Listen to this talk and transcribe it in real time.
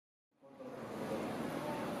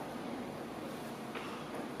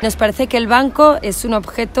Nos parece que el banco es un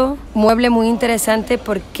objeto mueble muy interesante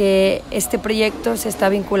porque este proyecto se está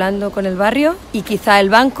vinculando con el barrio y quizá el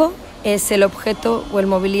banco es el objeto o el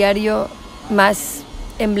mobiliario más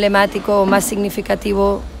emblemático o más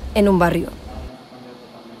significativo en un barrio.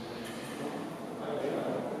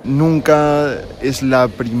 Nunca es la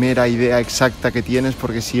primera idea exacta que tienes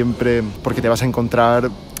porque te vas a encontrar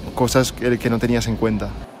cosas que no tenías en cuenta.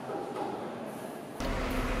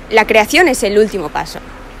 La creación es el último paso.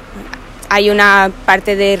 Hay una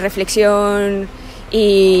parte de reflexión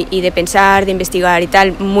y de pensar, de investigar y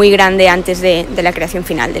tal, muy grande antes de la creación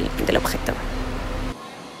final del objeto.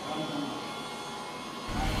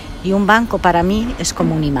 Y un banco para mí es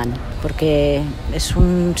como un imán, porque es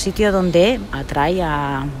un sitio donde atrae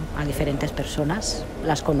a diferentes personas,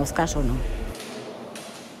 las conozcas o no.